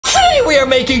Today we are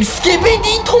making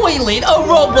Skibidi Toilet a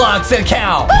Roblox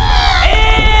account.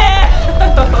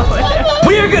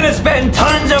 We are gonna spend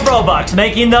tons of Robux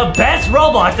making the best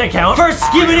Roblox account for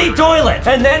Skibidi Toilet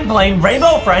and then playing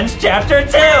Rainbow Friends Chapter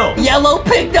 2. Yellow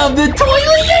picked up the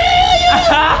toilet.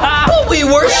 But we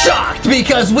were shocked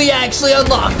because we actually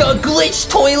unlocked a glitch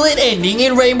toilet ending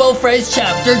in Rainbow Friends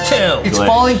Chapter 2. It's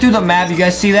falling through the map. You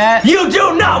guys see that? You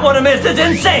do not want to miss this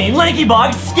insane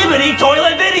LankyBox Skibidi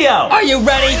Toilet video. Are you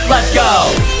ready? Let's go.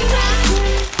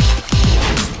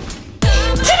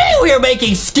 Today we are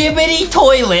making Skibidi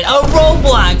Toilet a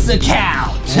Roblox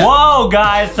account. Whoa,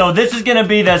 guys, so this is gonna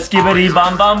be the Skibidi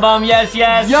Bum Bum Bum, yes,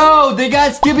 yes. Yo, they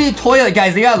got Skibidi Toilet,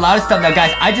 guys. They got a lot of stuff now,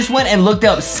 guys. I just went and looked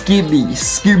up Skibidi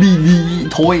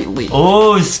Toilet.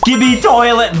 Oh, Skibidi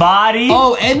Toilet body.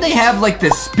 Oh, and they have like the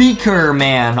speaker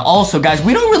man also, guys.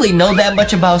 We don't really know that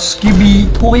much about Skibidi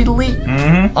Toilet.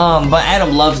 But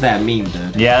Adam loves that meme,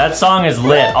 dude. Yeah, that song is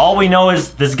lit. All we know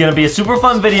is this is gonna be a super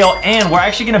fun video, and we're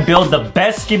actually gonna build the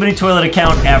best Skibidi Toilet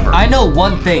account ever. I know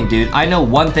one thing, dude. I know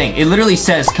one thing. It literally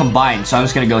says combined, so I'm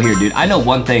just gonna go here, dude. I know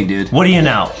one thing, dude. What do you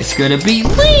know? It's gonna be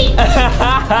lit.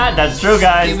 That's true,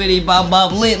 guys. Skibidi bop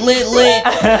bop lit.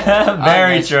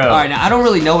 Very true. All right, now I don't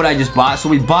really know what I just bought, so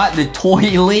we bought the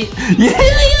toilet.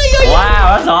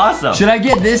 Wow, that's awesome. Should I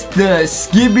get this, the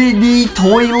Skibidi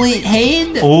Toilet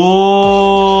head?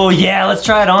 Oh, yeah, let's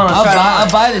try it on. I'll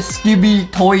buy the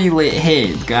Skibidi Toilet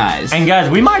head, guys. And guys,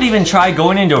 we might even try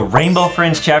going into Rainbow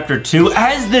Friends Chapter 2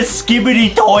 as the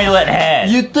Skibidi Toilet head.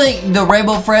 You think the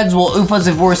Rainbow Friends will oof us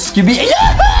if we're Skibidi?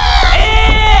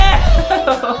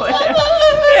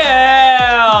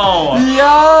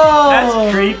 Yo!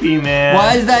 That's creepy, man.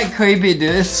 Why is that creepy,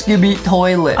 dude? It's Skibidi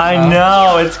Toilet. I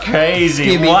know, it's crazy.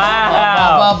 Skibidi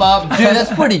Wow. Dude,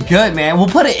 that's pretty good, man. We'll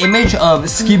put an image of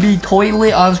Skibidi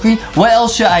Toilet on screen. What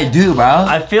else should I do, bro?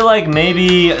 I feel like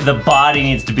maybe the body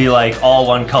needs to be like all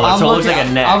one color, so it looks like a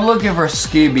neck. I'm looking for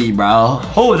Skibidi, bro.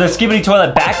 Oh, the Skibidi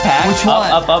Toilet backpack. Which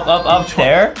one? Up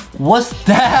there. What's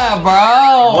that,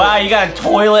 bro? Wow, you got a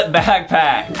toilet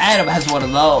backpack. Adam has one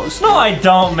of those. No, I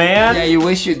don't, man. Yeah, you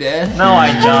wish you did. No,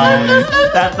 I don't.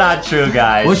 That's not true,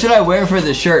 guys. What should I wear for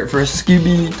the shirt for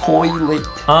Skibidi Toilet?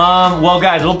 Well,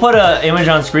 guys, we'll put an image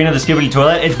on screen of the Skibidi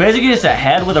Toilet. It's basically just a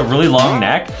head with a really long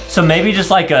neck. So maybe just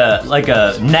like a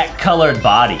neck-colored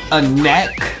body. A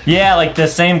neck? Yeah, like the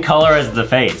same color as the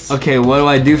face. Okay, what do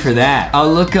I do for that?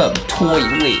 I'll look up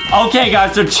toilet. Okay,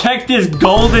 guys, so check this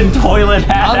golden toilet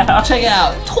hat out. Check it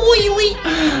out. Toilet.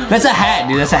 That's a hat,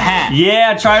 dude. That's a hat.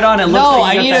 Yeah, try it on. It looks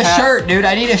like I need a shirt, dude.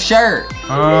 I need a shirt.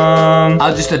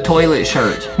 Just a toilet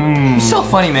shirt. What's so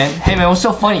funny, man? Hey, man, what's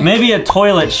so funny? Maybe a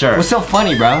toilet shirt. What's so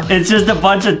funny, bro? It's just a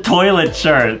bunch of toilet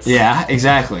shirts. Yeah,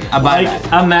 exactly. I buy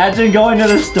that. Imagine going to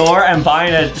the store and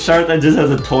buying a shirt that just has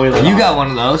a toilet. You got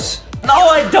one of those. No,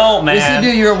 I don't, man. Yes, you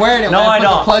do. You're wearing it. No, I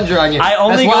don't. The plunger on you. I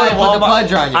only go to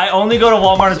Walmart. I only go to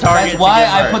Walmart and Target. That's why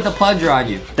I put the plunger on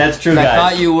you. That's true, guys. I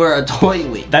thought you were a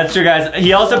toilet. That's true, guys.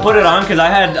 He also put it on because I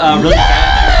had really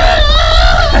bad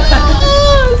haircut.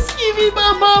 Skibidi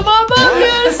bum bum bum bum,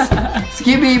 yes.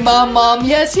 Skibidi mom mom,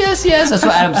 yes. That's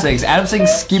what Adam sings. Adam sings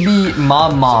Skibidi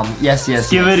mom, yes.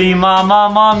 Skibidi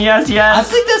mom, yes. I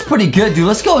think that's pretty good, dude.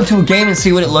 Let's go into a game and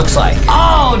see what it looks like.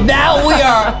 Oh, now we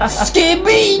are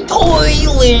Skibidi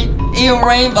Toilet in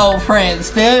Rainbow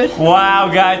Friends, dude. Wow,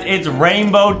 guys, it's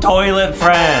Rainbow Toilet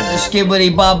Friends.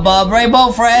 Skibidi bub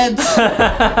Rainbow Friends.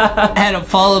 Adam,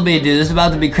 follow me, dude. This is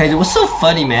about to be crazy. What's so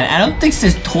funny, man? Adam thinks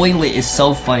this toilet is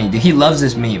so funny, dude. He loves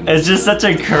this meme. It's just such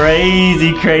a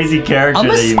crazy character. I'm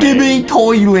a Skibidi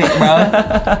Toilet,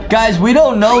 bro. Guys, we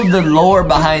don't know the lore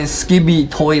behind Skibidi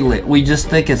Toilet. We just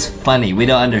think it's funny. We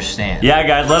don't understand. Yeah,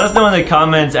 guys, let us know in the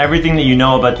comments everything that you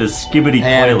know about the Skibidi Toilet.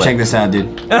 Adam, check this out,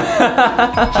 dude. Check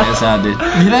this out, dude.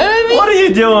 You know what I mean? What are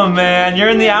you doing, man? You're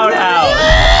in the outhouse.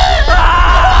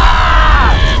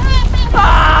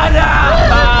 No!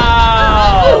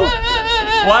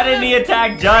 Why didn't he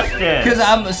attack Justin? Because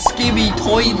I'm a Skibidi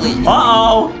Toilet.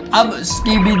 Uh-oh. I'm a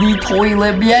Skibidi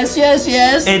Toilet. Yes.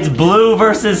 It's blue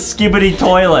versus Skibidi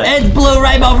Toilet. It's Blue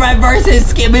Rainbow Red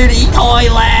versus Skibidi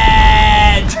Toilet.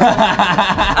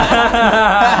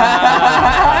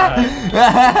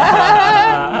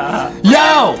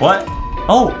 Yo! What?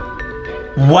 Oh.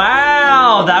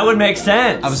 Wow, that would make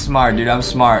sense. I'm smart, dude. I'm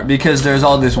smart. Because there's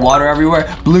all this water everywhere.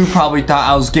 Blue probably thought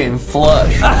I was getting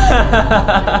flushed.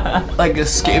 Like a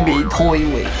Skibidi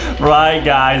Toilet. Right,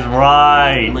 guys,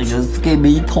 right. Like a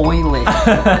Skibidi Toilet.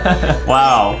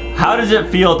 Wow. How does it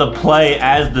feel to play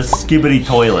as the Skibidi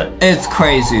Toilet? It's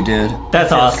crazy, dude.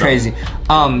 That's awesome. It's crazy.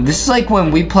 This is like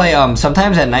when we play,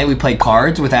 sometimes at night we play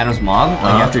cards with Adam's mom,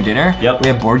 like after dinner. Yep. We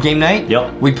have board game night.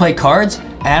 Yep. We play cards.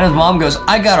 Adam's mom goes,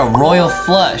 I got a royal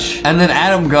flush. And then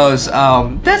Adam goes,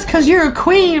 that's because you're a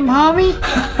queen, mommy.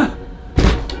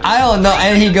 I don't know.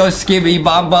 And he goes, skibby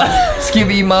bom bom,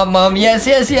 skibby mom mom, yes,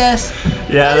 yes, yes.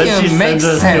 Yeah, then she sends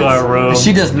us to our room.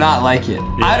 She does not like it.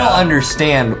 Yeah. I don't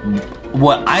understand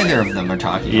what either of them are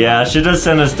talking about. Yeah, she does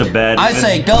send us to bed. I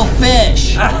say, go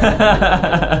fish.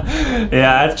 Yeah,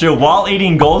 that's true. While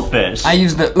eating goldfish. I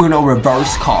use the Uno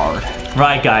reverse card.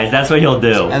 Right, guys, that's what he'll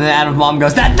do. And then Adam's mom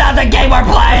goes, that's not the game we're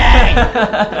playing!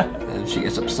 And she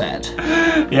gets upset.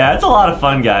 Yeah, it's a lot of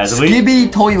fun, guys. Skibby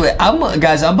toilet.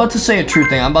 Guys, I'm about to say a true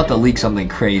thing. I'm about to leak something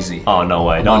crazy. Oh, no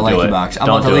way. Don't do it. I'm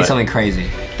about to leak something crazy.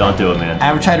 Don't do it, man.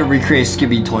 Adam tried to recreate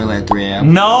Skibby toilet at 3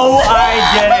 a.m. No, I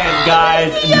didn't,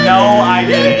 guys. No, I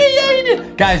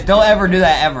didn't. Guys, don't ever do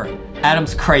that ever.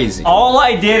 Adam's crazy. All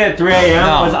I did at 3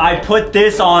 a.m. was I put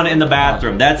this on in the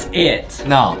bathroom. That's it.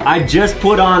 No. I just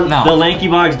put on the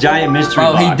LankyBox Giant Mystery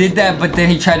Box. Oh, he did that, but then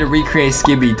he tried to recreate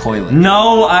Skibby toilet.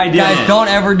 No, I didn't. Guys, don't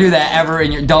ever do that ever.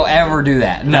 Don't ever do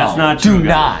that. No, that's not true. Do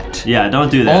not. Yeah,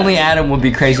 don't do that. Only Adam would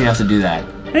be crazy enough to do that.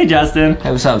 Hey, Justin.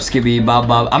 Hey, what's up, Skibby Bob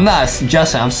Bob? I'm not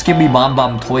Justin. I'm Skibby Bomb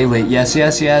Bomb Toilet. Yes,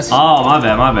 yes, yes. Oh, my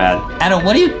bad, my bad. Adam,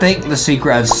 what do you think the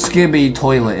secret of Skibby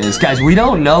Toilet is? Guys, we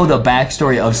don't know the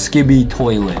backstory of Skibby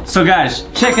Toilet. So, guys,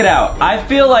 check it out. I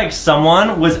feel like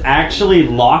someone was actually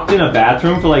locked in a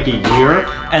bathroom for like a year,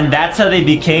 and that's how they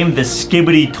became the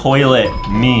Skibidi Toilet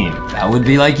meme. That would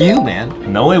be like you,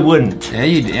 man. No, it wouldn't.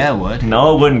 Yeah, it would.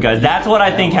 No, it wouldn't, guys. That's what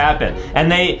I think happened.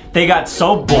 And they got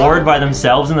so bored by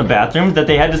themselves in the bathroom that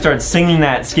they had to start singing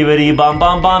that skibidi bum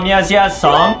bum bum yes yes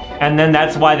song, and then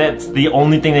that's why that's the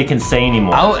only thing they can say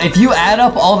anymore. If you add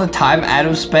up all the time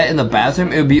Adam spent in the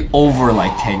bathroom, it would be over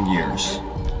like 10 years.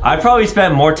 I probably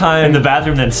spent more time in the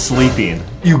bathroom than sleeping.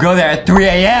 You go there at 3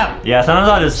 a.m. Yeah, sometimes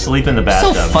I'll just sleep in the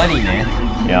bathtub. So funny, man.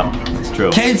 Yeah, it's true.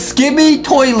 Can Skibby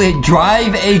Toilet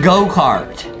drive a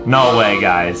go-kart? No way,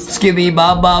 guys. Skibby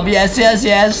Bob Bob, yes, yes,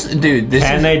 yes. Dude,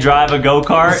 Can they drive a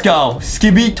go-kart? Let's go.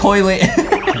 Skibby Toilet.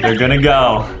 They're gonna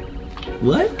go.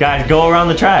 What? Guys, go around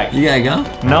the track. You gotta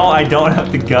go? No, I don't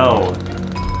have to go.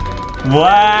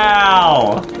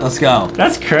 Wow. Let's go.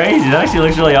 That's crazy. That actually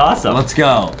looks really awesome. Let's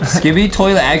go. Skibby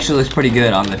Toilet actually looks pretty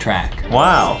good on the track.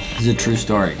 Wow. This is a true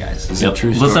story, guys. This is a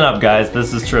true story. Listen up, guys.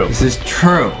 This is true. This is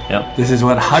true. Yep. This is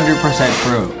 100%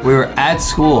 true. We were at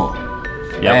school.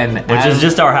 Yep. Which is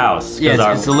just our house.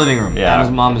 Yeah, it's the living room. Yeah.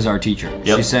 Adam's mom is our teacher.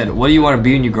 Yep. She said, what do you want to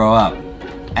be when you grow up?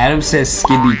 Adam says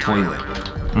Skibby Toilet.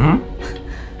 Mm-hmm.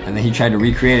 And then he tried to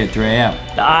recreate it at 3 a.m.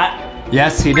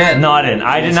 Yes, he did. No, I didn't.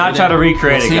 I did not try to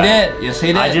recreate it, guys. Yes, he did. Yes, he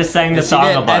did. I just sang the song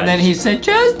a bunch. And then he said,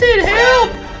 Justin,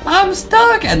 help! I'm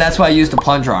stuck! And that's why I used the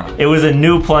plunger on him. It was a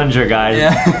new plunger, guys.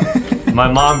 Yeah.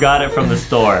 My mom got it from the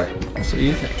store. That's what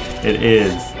you think. It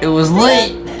is. It was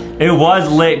lit. It was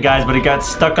lit, guys, but it got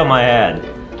stuck on my head.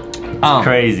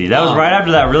 Crazy. That was right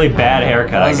after that really bad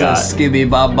haircut I got. Skibby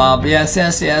Bob Bob. Yes,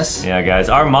 yes, yes. Yeah, guys.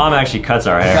 Our mom actually cuts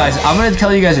our hair. Guys, I'm going to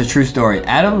tell you guys a true story.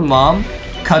 Adam's mom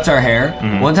cuts our hair.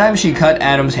 One time she cut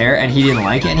Adam's hair and he didn't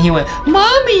like it and he went,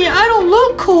 Mommy, I don't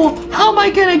look cool. How am I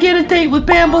going to get a date with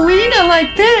Bambolina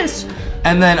like this?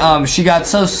 And then she got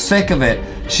so sick of it.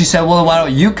 She said, well, why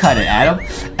don't you cut it, Adam?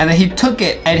 And then he took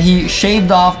it and he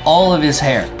shaved off all of his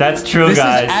hair. That's true,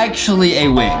 guys. This is actually a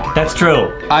wig. That's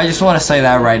true. I just want to say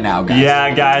that right now, guys.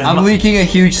 Yeah, guys. I'm leaking a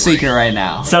huge secret right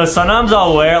now. So sometimes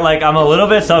I'll wear, like, I'm a little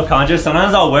bit self-conscious.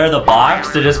 Sometimes I'll wear the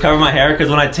box to just cover my hair because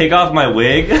when I take off my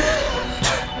wig,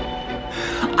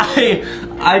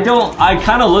 I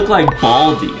kind of look like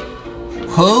Baldy.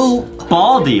 Who?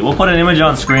 Baldy. We'll put an image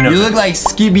on screen of You look like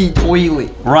Skibby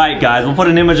Toilet. Right, guys. We'll put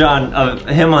an image on of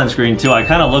him on screen, too. I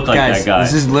kind of look like that guy.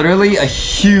 This is literally a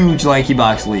huge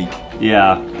LankyBox leak.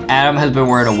 Yeah. Adam has been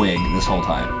wearing a wig this whole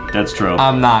time. That's true.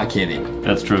 I'm not kidding.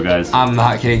 That's true, guys. I'm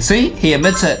not kidding. See? He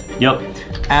admits it. Yep.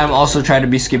 Adam also tried to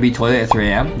be Skibby Toilet at 3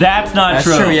 a.m. That's not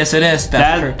true. That's true. Yes, it is.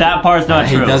 That's true. That part's not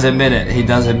true. He does admit it. He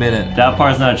does admit it. That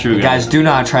part's not true, guys. Do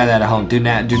not try that at home. Do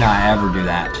not ever do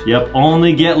that. Yep.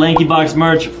 Only get LankyBox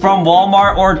merch from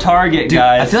Walmart or Target,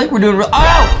 guys. I feel like we're doing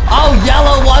Oh,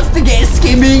 Yellow wants to get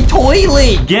Skibby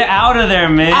Toilet. Get out of there,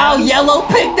 man. Oh, Yellow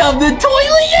picked up the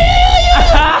toilet.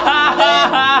 Yeah.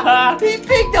 He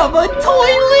picked up a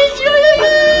toilet.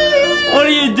 Yeah. What are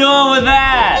you doing with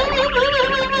that?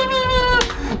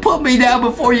 Put me down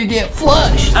before you get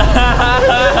flushed.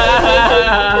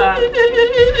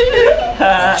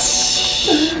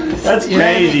 That's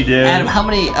crazy, dude. Adam, how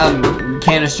many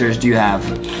canisters do you have?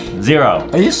 0.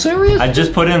 Are you serious? I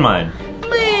just put in mine.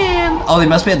 Man. Oh, they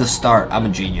must be at the start. I'm a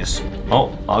genius.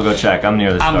 Oh, I'll go check. I'm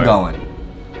near the start. I'm going.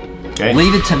 Okay.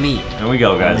 Leave it to me. There we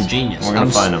go, guys. I'm a genius. We're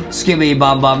gonna find them. Skibbity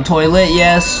bomb bomb toilet,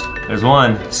 yes. There's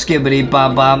one. Skibbity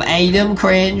bomb bomb Adam,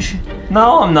 cringe.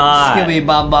 No, I'm not. Skibbity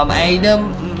bomb bomb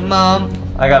Adam, mom.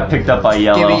 I got picked up by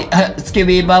yellow.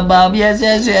 Skibbity bomb bomb, yes,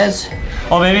 yes, yes.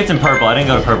 Oh, maybe it's in purple. I didn't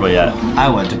go to purple yet. I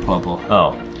went to purple.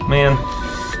 Oh, man.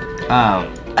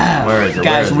 Where is it?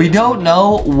 Guys, we don't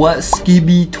know what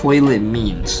skibby toilet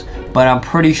means, but I'm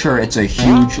pretty sure it's a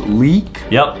huge leak.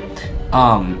 Yep.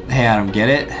 Hey Adam, get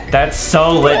it? That's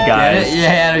so lit, guys. Get it? Yeah,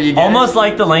 Adam, you get Almost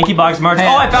like the LankyBox merch. Hey,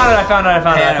 oh, I found it. I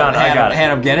got it.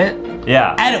 Adam, get it?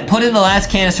 Yeah. Adam, put in the last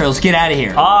canister. Let's get out of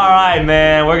here. All right,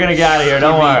 man. We're gonna get out of here.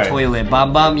 Don't worry. Toilet,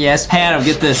 bomb bomb. Yes. Hey Adam,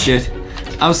 get this, dude.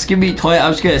 I'm skibby toilet.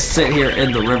 I'm just gonna sit here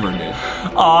in the river, dude.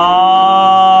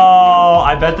 Oh,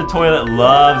 I bet the toilet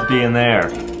loves being there.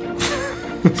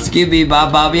 Skibby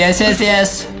bomb bomb. Yes, yes,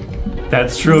 yes.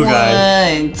 That's true,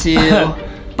 guys. 1, 2.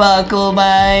 Buckle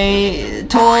my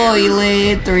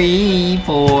toilet. 3,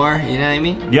 4. You know what I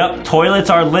mean? Yep. Toilets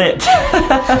are lit.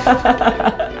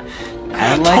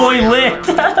 Toilet.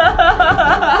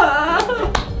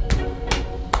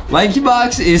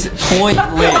 LankyBox is toilet.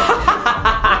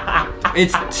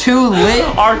 It's too lit.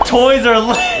 Our toys are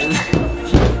lit.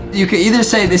 You can either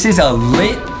say this is a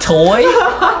lit toy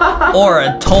or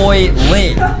a toy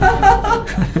lit.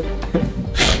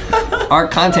 Our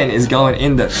content is going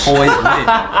in the toy lit.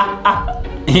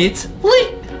 It's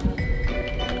lit.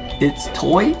 It's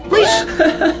toy lit.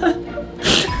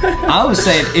 I was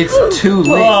saying it's too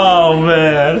lit. Oh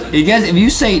man. You guys, if you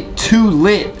say too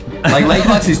lit, like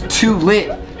LankyBox is too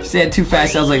lit, you say it too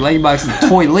fast, sounds like LankyBox is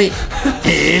toy lit.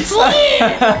 It's lit.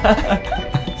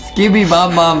 Skibby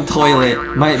bomb bomb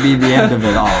toilet might be the end of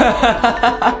it all.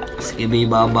 Skibby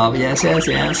bomb bomb, yes, yes,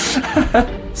 yes.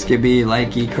 Skibby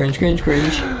likey, cringe, cringe,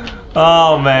 cringe.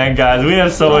 Oh man, guys, we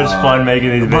have so much fun making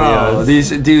these videos. Bro,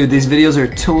 these videos are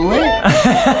too lit.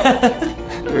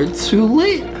 They're too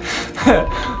lit.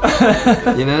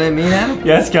 You know what I mean, Adam?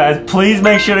 Yes, guys, please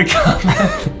make sure to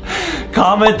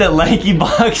comment that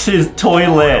LankyBox is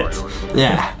toilet.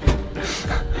 Yeah.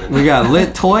 We got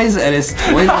lit toys and it's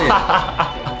toilet.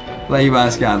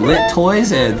 LankyBox got lit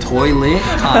toys and toilet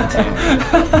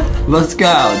content. Let's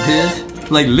go,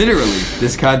 dude. Like literally,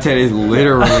 this content is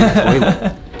literally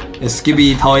toilet. A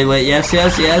skibby toilet, yes,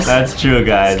 yes, yes. That's true,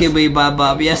 guys. Skibby bob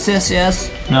bob, yes, yes, yes.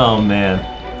 Oh man.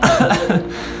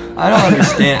 I don't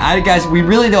understand. Guys, we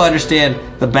really don't understand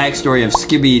the backstory of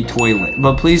Skibby Toilet.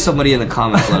 But please, somebody in the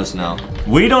comments let us know.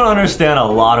 We don't understand a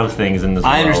lot of things in this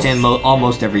world. I understand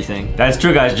almost everything. That's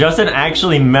true, guys. Justin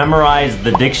actually memorized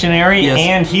the dictionary,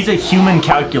 and he's a human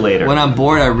calculator. When I'm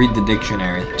bored, I read the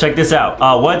dictionary. Check this out.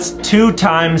 What's 2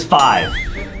 times 5?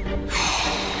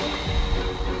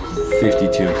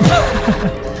 52.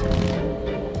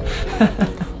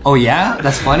 Oh yeah?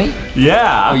 That's funny?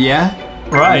 Yeah. Oh yeah?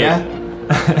 Right. Oh, yeah?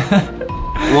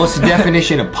 What's the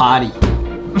definition of potty?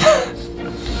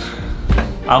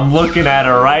 I'm looking at it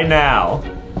right now.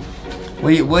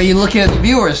 What are you looking at the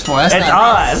viewers for? That's it's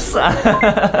not us.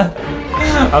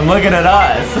 I'm looking at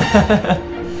us.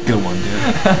 Good one,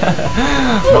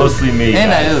 dude. Mostly me.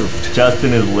 And guys. I oofed.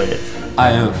 Justin is lit.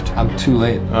 I oofed. I'm too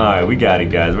late. Alright, we got it,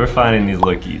 guys. We're finding these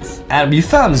lookies. Adam, you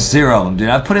found 0 of them, dude.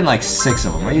 I've put in like 6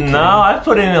 of them. Are you kidding? No, I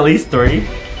put in at least 3.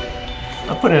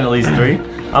 I put in at least 3.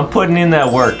 I'm putting in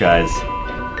that work, guys.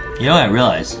 You know what I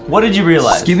realized? What did you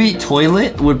realize? Skibby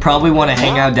Toilet would probably want to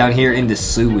hang out down here in the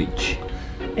sewage.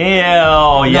 Ew,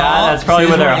 yeah, that's probably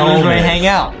where their home is. Where they hang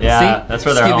out. Yeah, see? that's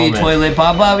where their home is. Skibby Toilet,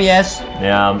 Bob Bob, yes.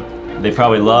 Yeah, they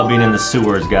probably love being in the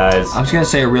sewers, guys. I'm just gonna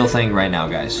say a real thing right now,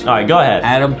 guys. Alright, go ahead.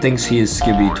 Adam thinks he is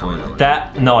Skibby Toilet.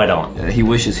 No, I don't. He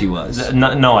wishes he was.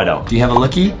 No, I don't. Do you have a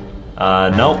lookie?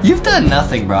 Nope. You've done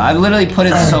nothing, bro. I've literally put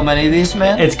in so many of these,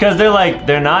 man. It's because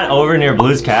they're not over near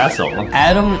Blue's Castle.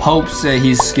 Adam hopes that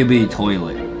he's Skibby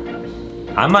Toilet.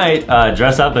 I might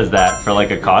dress up as that for like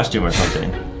a costume or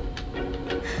something.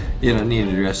 You don't need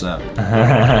to dress up.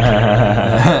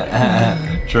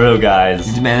 True,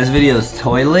 guys. Man, this video is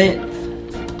toilet.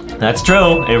 That's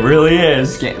true. It really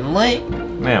is. It's getting late.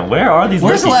 Man, where are these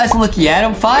Where's lookies? the last lookie,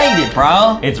 Adam? Find it,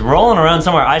 bro. It's rolling around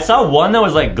somewhere. I saw one that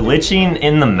was like glitching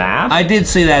in the map. I did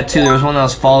see that too. There was one that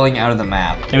was falling out of the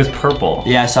map. It was purple.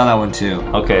 Yeah, I saw that one too.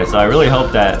 Okay, so I really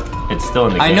hope that it's still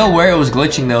in the game. I know where it was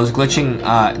glitching though. It was glitching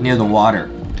near the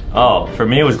water. Oh, for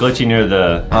me it was glitching near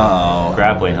the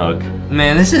grappling hook.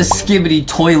 Man, this is a Skibidi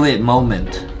Toilet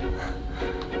moment.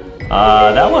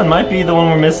 That one might be the one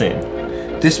we're missing.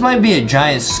 This might be a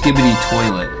giant Skibidi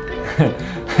Toilet.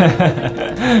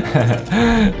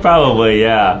 Probably,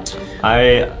 yeah.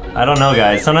 I don't know,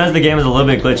 guys. Sometimes the game is a little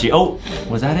bit glitchy. Oh,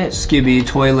 was that it? Skibidi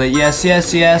Toilet, yes,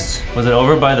 yes, yes. Was it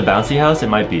over by the bouncy house? It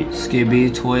might be.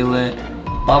 Skibidi Toilet.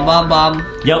 Bum, bum,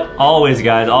 bum. Yep, always,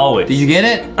 guys, always. Did you get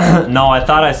it? No, I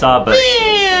thought I saw it, but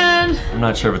Man. I'm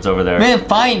not sure if it's over there. Man,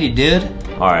 find it, dude.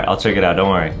 Alright, I'll check it out, don't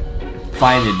worry.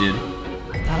 Find it, dude.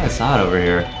 I thought I saw it over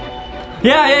here.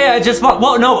 Yeah, it just...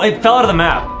 Whoa, no, it fell out of the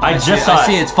map. I just saw it. I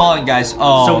see it's falling, guys.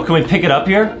 Oh. So, can we pick it up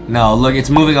here? No, look, it's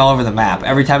moving all over the map.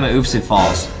 Every time it oofs, it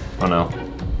falls. Oh, no.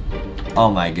 Oh,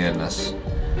 my goodness.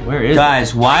 Where is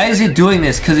Guys, why is it doing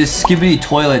this? Because it's Skibidi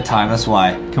toilet time, that's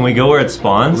why. Can we go where it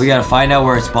spawns? We gotta find out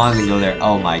where it spawns and go there.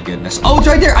 Oh my goodness. Oh, it's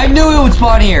right there! I knew it would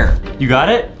spawn here! You got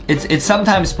it? It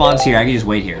sometimes spawns here. I can just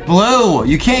wait here. Blue,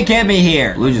 you can't get me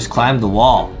here. Blue just climbed the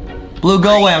wall. Blue,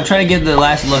 go away. I'm trying to get the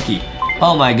last lookie.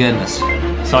 Oh my goodness.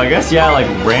 So I guess, yeah, like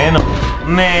random...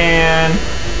 Man.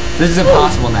 This is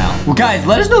impossible now. Well, guys,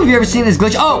 let us know if you've ever seen this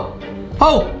glitch. Oh!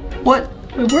 Oh! What?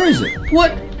 Wait, where is it?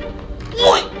 What?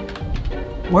 What?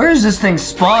 Where is this thing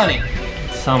spawning?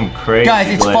 Some crazy Guys,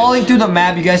 it's glitch. falling through the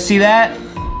map. You guys see that?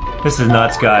 This is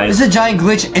nuts, guys. This is a giant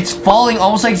glitch. It's falling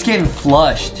almost like it's getting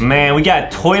flushed. Man, we got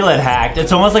toilet hacked.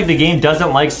 It's almost like the game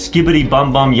doesn't like skibbity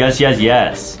bum bum yes yes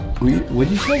yes.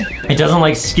 What'd you say? It doesn't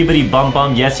like skibbity bum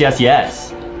bum yes yes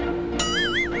yes.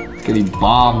 Getting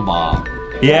bomb.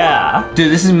 Yeah. Dude,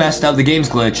 this is messed up. The game's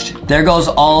glitched. There goes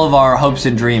all of our hopes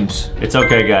and dreams. It's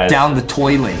okay, guys. Down the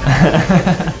toilet.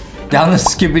 Down the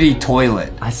Skibidi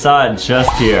toilet. I saw it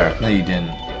just here. No, you didn't.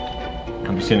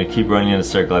 I'm just gonna keep running in a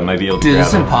circle. I might be able to Dude, grab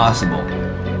this is it. impossible.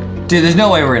 Dude, there's no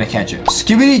way we're gonna catch it.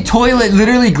 Skibidi toilet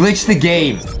literally glitched the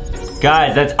game.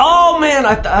 Guys, that's... Oh, man!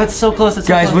 It's so close. It's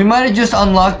so Guys, close. we might have just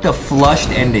unlocked the flushed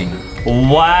ending.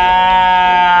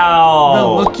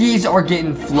 Wow! The lookies are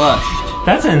getting flushed.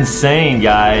 That's insane,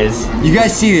 guys. You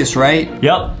guys see this, right?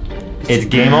 Yep. It's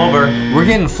game over. We're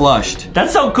getting flushed.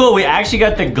 That's so cool. We actually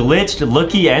got the glitched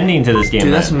looky ending to this game.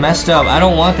 Dude, that's messed up. I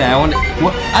don't want that.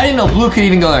 I didn't know Blue could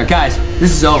even go there. Guys,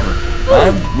 this is over.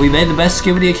 We made the best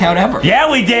Skibidi account ever. Yeah,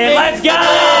 we did. Let's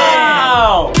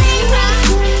go!